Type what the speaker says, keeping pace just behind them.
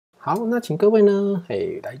好，那请各位呢，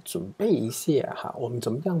来准备一下哈，我们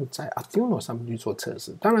怎么样在 Arduino 上面去做测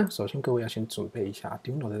试？当然，首先各位要先准备一下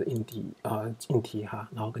Arduino 的硬体哈，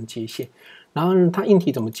然后跟接线，然后它硬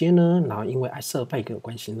体怎么接呢？然后因为设备有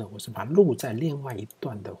关系呢，我是把它录在另外一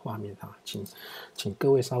段的画面哈，请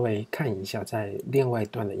各位稍微看一下，在另外一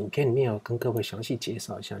段的影片里面有跟各位详细介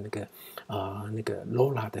绍一下那个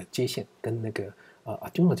LoRa 的接线跟那个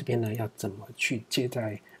Arduino 这边呢要怎么去接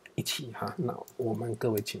在一起哈，那我们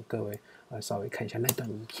请各位稍微看一下那段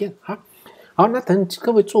影片哈。好，那等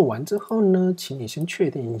各位做完之后呢，请你先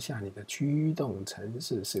确定一下你的驱动程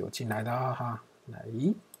式是有进来的哈。来，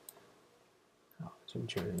好，先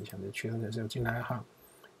确认一下你的驱动程式有进来哈。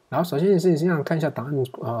然后首先是先看一下档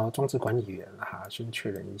案装置管理员哈，先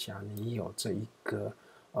确认一下你有这一个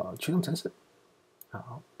驱动程式。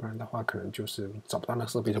好，不然的话可能就是找不到那个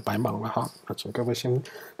设备就白忙了哈。那请各位先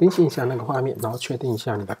更新一下那个画面，然后确定一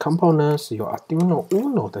下你的 compo 呢是有 Arduino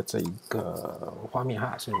Uno 的这一个画面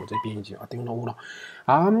哈，所以我这边已经有 Arduino Uno。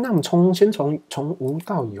好，那我们先从无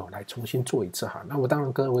到有来重新做一次哈。那我当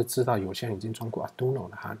然各位知道有些人已经装过 Arduino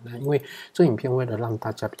了哈。那因为这影片为了让大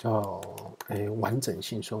家比较完整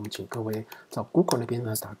性，所以我们请各位到 Google 那边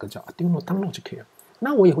呢打个叫 Arduino Download 就可以了。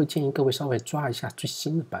那我也会建议各位稍微抓一下最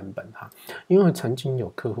新的版本哈，因为曾经有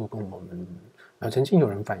客户跟我们，曾经有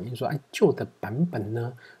人反映说，哎，旧的版本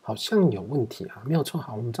呢好像有问题哈，没有错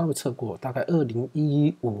哈，我们稍微测过，大概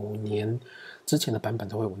2015年之前的版本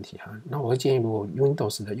都会有问题哈。那我会建议，如果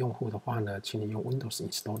Windows 的用户的话呢，请你用 Windows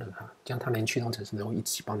Install 哈，这样它连驱动程式都会一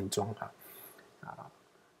起帮你装哈。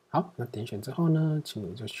好，那点选之后呢，请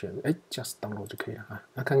你就选just download 就可以了哈。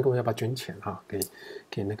那看各位要不要捐钱哈，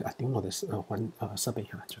给那个 Arduino 的设备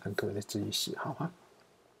哈，就看各位的自己喜好哈。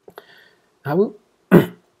好，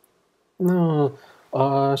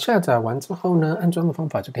那下载完之后呢，安装的方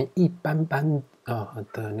法就跟一般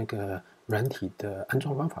的那个软体的安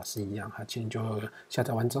装方法是一样哈。请你就下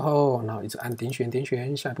载完之后，然后一直按点选，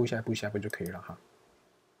下一步就可以了哈。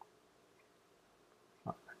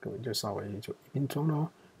好，各位就稍微就一边装咯。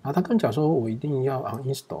然后他跟讲说，我一定要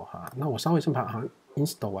install 哈，那我稍微先把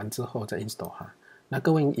install 完之后再 install 哈。那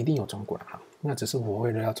各位一定有装过了哈，那只是我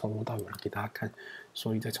为了要从无到有给大家看，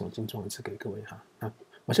所以再重新装一次给各位哈。那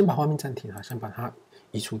我先把画面暂停哈，先把它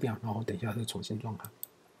移除掉，然后等一下再重新装哈。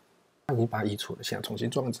那你把它移除了，现在重新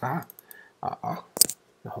装一次哈，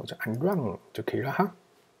然后就按 run 就可以了哈。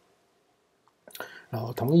然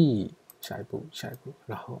后同意下一步，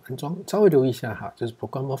然后安装，稍微留意一下哈，就是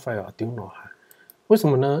Programmer File Arduino 哈。为什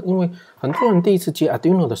么呢？因为很多人第一次接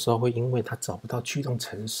Arduino 的时候，会因为他找不到驱动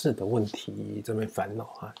程式的问题这边烦恼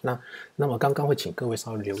哈。那么刚刚会请各位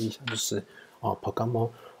稍微留意一下，就是Programmer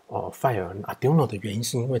File Arduino 的原因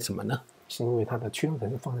是因为什么呢？是因为它的驱动程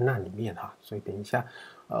式放在那里面哈，所以等一下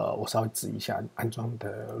我稍微指一下安装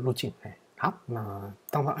的路径。好，那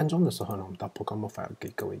当它安装的时候呢，我们到 Programmer File 给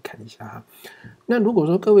各位看一下哈。那如果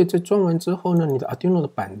说各位在装完之后呢，你的 Arduino 的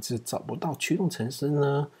板子找不到驱动程式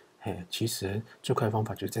呢？其实最快的方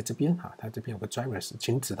法就是在这边哈，它这边有个 drivers，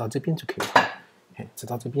 请指到这边就可以了。指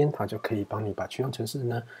到这边，它就可以帮你把驱动程式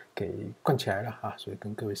呢给灌起来了哈。所以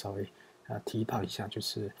跟各位稍微提到一下，就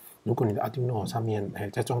是如果你的 Arduino 上面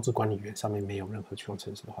在装置管理员上面没有任何驱动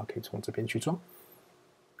程式的话，可以从这边去装。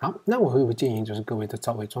好，那我会有个建议，就是各位在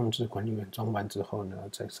稍微装置管理员装完之后呢，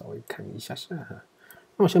再稍微看一下哈。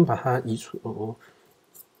那我先把它移除，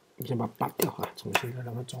先把它拔掉哈，重新再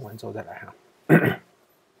让它装完之后再来哈。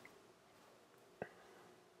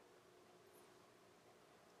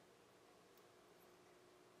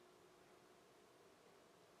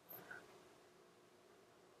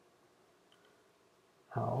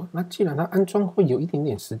好，那既然它安装会有一点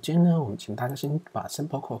点时间呢，我们请大家先把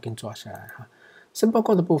sample code 给抓下来哈。sample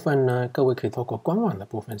code 的部分呢，各位可以透过官网的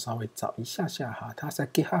部分稍微找一下哈，它在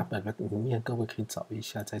GitHub 里面，各位可以找一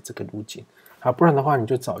下在这个路径。好，不然的话你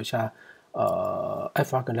就找一下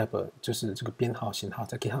ifrag lab， 就是这个编号型号，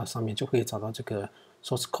在 GitHub 上面就可以找到这个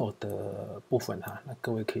source code 的部分哈。那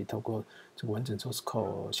各位可以透过这个完整 source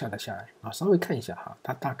code 下载下来，然后稍微看一下哈，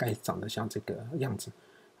它大概长得像这个样子。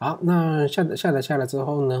好，那下载下来之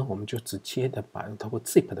后呢，我们就直接的透过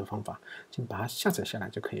zip 的方法，先把它下载下来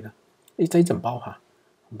就可以了。这一整包哈，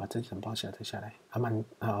我们把这一整包下载下来，还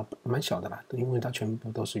蛮小的啦，因为它全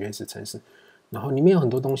部都是原始程式，然后里面有很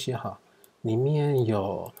多东西哈，里面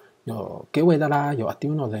有 Gateway 的啦，有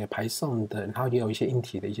Arduino 的，有 Python 的，然后也有一些硬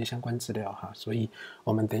体的一些相关资料哈，所以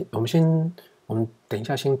我们等一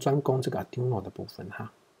下先专攻这个 Arduino 的部分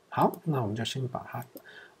哈。好，那我们就先把它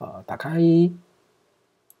打开。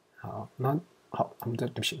好，那好，我们对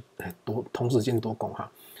不起，同时间多工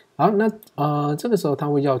哈。好，那这个时候他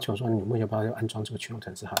会要求说，你们要不要安装这个驱动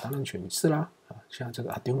程式哈？当然选是啦，像这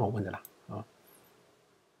个 Arduino 问的啦，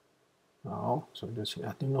好，所以就请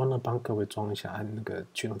Arduino呢帮各位装一下那个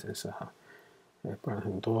驱动程式哈，不然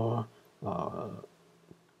很多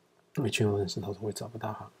没驱动程式到时候会找不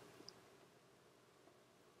到哈。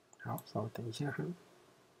好，稍微等一下哈。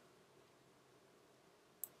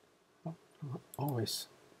好 ，always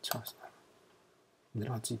trust， 你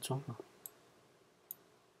让自己装啊。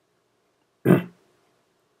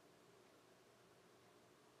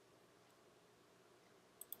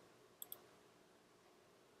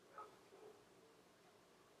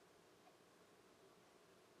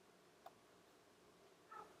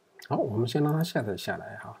好，我们先让它下载下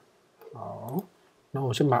来哈。好，那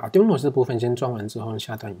我先把 Arduino 这部分先装完之后，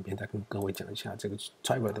下段影片再跟各位讲一下这个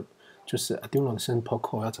driver 的，就是 Arduino 的 simple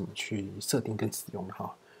code 要怎么去设定跟使用的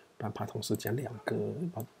哈，不然怕同时讲两个，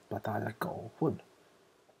把大家搞混了。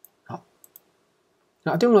好，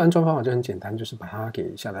那 Arduino 安装方法就很简单，就是把它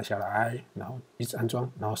给下载下来，然后一直安装，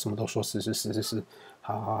然后什么都说是，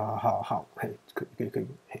好，嘿，可以，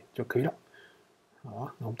嘿，就可以了。好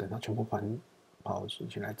啊，那我们等它全部跑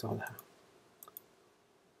起来之后呢？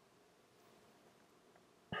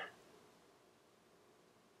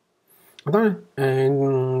当然，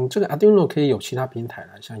这个 Arduino 可以有其他平台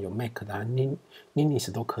啦，像有 Mac 的、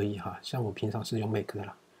Linux 都可以哈。像我平常是用 Mac 的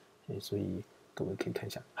啦，所以各位可以看一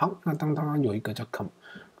下。好，那当然有一个叫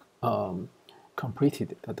completed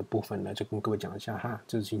的部分呢，就跟各位讲一下哈，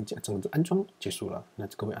这已经整个安装结束了，那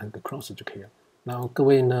各位按个 close 就可以了。然后各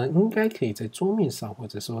位呢，应该可以在桌面上，或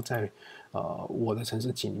者说在我的程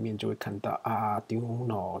式集里面，就会看到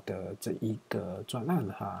Arduino 的这一个专案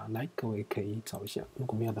哈。来，各位可以找一下，如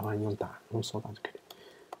果没有的话，用手打就可以了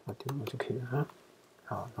 ，Arduino 就可以了哈。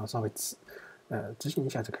好，然后稍微执行一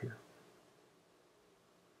下就可以了。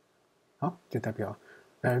好，就代表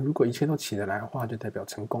如果一切都起得来的话，就代表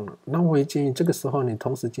成功了。那我也建议这个时候你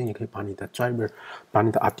同时间也可以把你的 driver， 把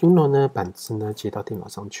你的 Arduino 呢板子呢接到电脑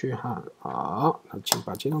上去哈。好，那请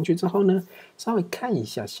把接上去之后呢，稍微看一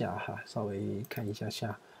下下哈，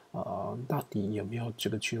到底有没有这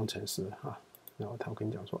个驱动程式哈。然后他会跟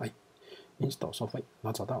你讲说，install 收费，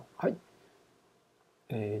然后找到，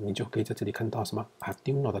你就可以在这里看到什么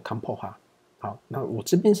Arduino 的 compo 哈。好，那我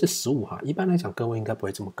这边是15哈，一般来讲各位应该不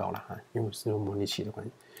会这么高了哈，因为是用模拟器的关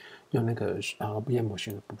系，用那个VM 模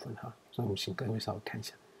型的部分哈，所以我们请各位稍微看一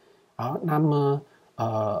下。好，那么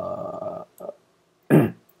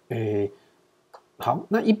好，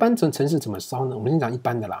那一般程式怎么烧呢？我们先讲一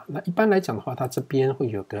般的啦。那一般来讲的话，它这边会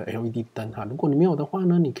有个 LED 灯哈，如果你没有的话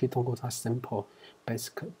呢，你可以通过它 Simple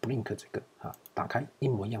Basic Blink 这个哈打开一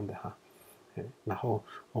模一样的哈。然后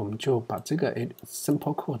我们就把这个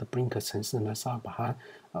simple code 的 blink 程式呢，稍微把它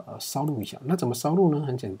烧录一下。那怎么烧录呢？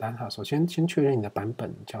很简单哈，首先先确认你的版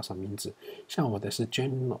本叫什么名字。像我的是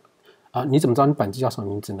General 你怎么知道你版子叫什么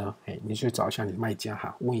名字呢？你去找一下你的卖家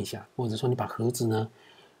哈，问一下，或者说你把盒子呢，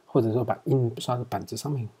或者说把印刷的板子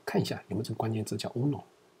上面看一下有没有这个关键字叫 Uno，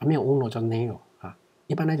没有 Uno 叫 Nero 啊。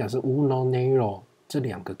一般来讲是 Uno Nero 这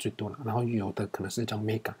两个最多了，然后有的可能是叫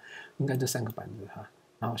Mega， 应该这3个板子哈。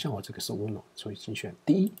然后像我这个是 Uno， 所以请选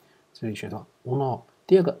第一，这里选到 Uno。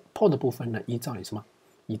第二个 port 的部分呢，依照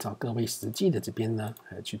各位实际的这边呢，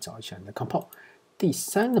去找一下你的 compo。第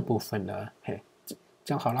3的部分呢，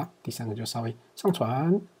这样好了。第3个就稍微上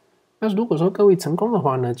传。那如果说各位成功的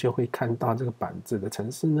话呢，就会看到这个板子的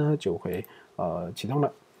程式呢就会启动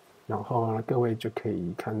了，然后呢各位就可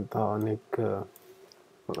以看到那个。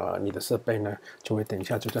你的设备呢，就会等一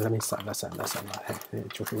下就在那边闪了，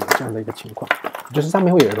就会有这样的一个情况，就是上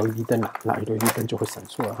面会有 LED 灯啦，那 LED 灯就会闪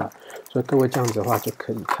烁了哈。所以各位这样子的话，就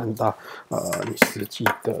可以看到你实际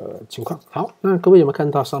的情况。好，那各位有没有看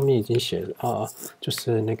到上面已经写了就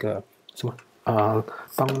是那个什么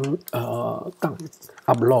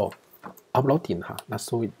uploading 哈，那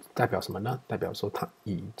所以代表什么呢？代表说它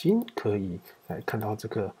已经可以看到这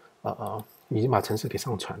个已经把程式给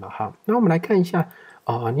上传了哈。那我们来看一下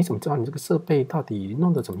你怎么知道你这个设备到底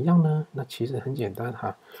弄得怎么样呢？那其实很简单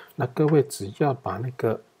哈。那各位只要把那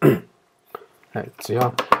个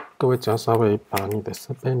各位只要稍微把你的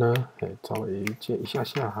设备呢稍微接一下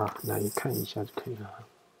下哈，来看一下就可以了。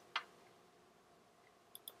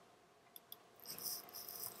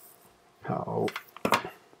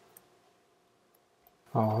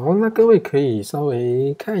好，那各位可以稍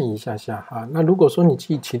微看一下下哈。那如果说你自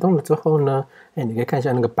己启动了之后呢，你可以看一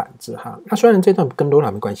下那个板子哈。那虽然这段跟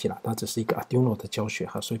LoRa 没关系啦，它只是一个 Arduino 的教学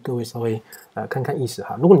哈，所以各位稍微看看意思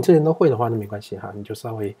哈。如果你这些都会的话，那没关系哈，你就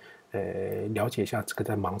稍微了解一下这个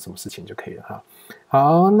在忙什么事情就可以了哈。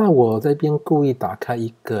好，那我这边故意打开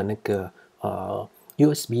一个那个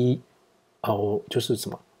USB 就是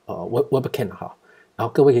什么Webcam 哈，然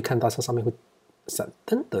后各位可以看到它上面会闪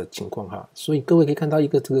灯的情况哈，所以各位可以看到依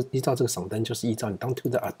照这个闪灯，就是依照你当初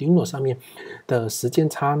的 Arduino 上面的时间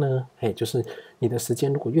差呢，就是你的时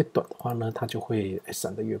间如果越短的话呢，它就会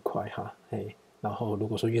闪得越快哈，然后如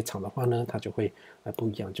果说越长的话呢，它就会不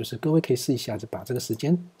一样。就是各位可以试一下，就把这个时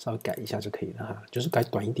间稍微改一下就可以了哈，就是改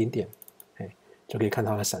短一点点，就可以看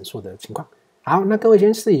到它闪烁的情况。好，那各位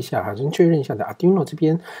先试一下哈，先确认一下的 Arduino 这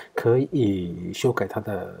边可以修改它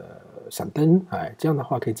的闪灯，这样的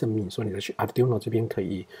话可以证明说你的 Arduino 这边可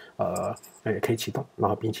以可以启动，然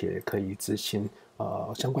后并且可以执行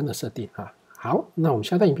相关的设定哈。好，那我们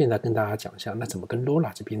下段影片来跟大家讲一下，那怎么跟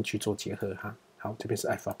LoRa 这边去做结合哈。好，这边是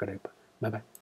iFog Lab，拜拜。